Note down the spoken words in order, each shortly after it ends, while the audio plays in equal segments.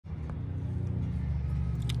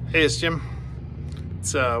Hey, it's Jim.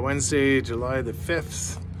 It's Wednesday, July the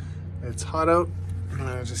 5th. It's hot out.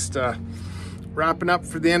 Just wrapping up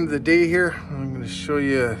for the end of the day here. I'm going to show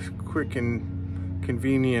you a quick and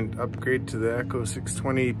convenient upgrade to the Echo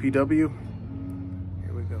 620 PW.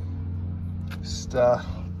 Here we go. Just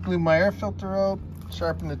blew my air filter out,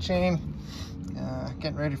 sharpened the chain,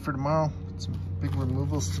 getting ready for tomorrow. Got some big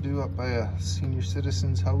removals to do up by a senior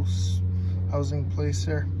citizens housing place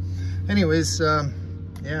there. Anyways,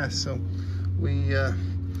 yeah, so we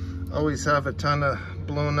always have a ton of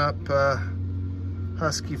blown up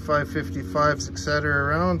Husky 555s, etc.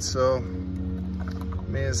 around, so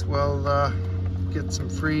may as well get some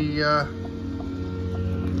free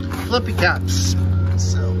flippy caps.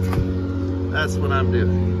 So that's what I'm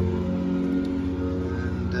doing.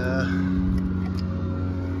 And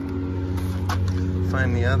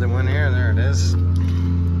find the other one here. There it is.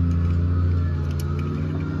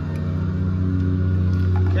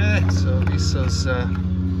 Okay, so at least those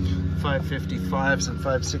 555s and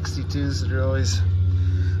 562s that are always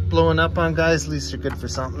blowing up on guys, at least they're good for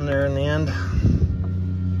something there in the end.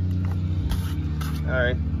 All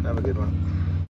right, have a good one.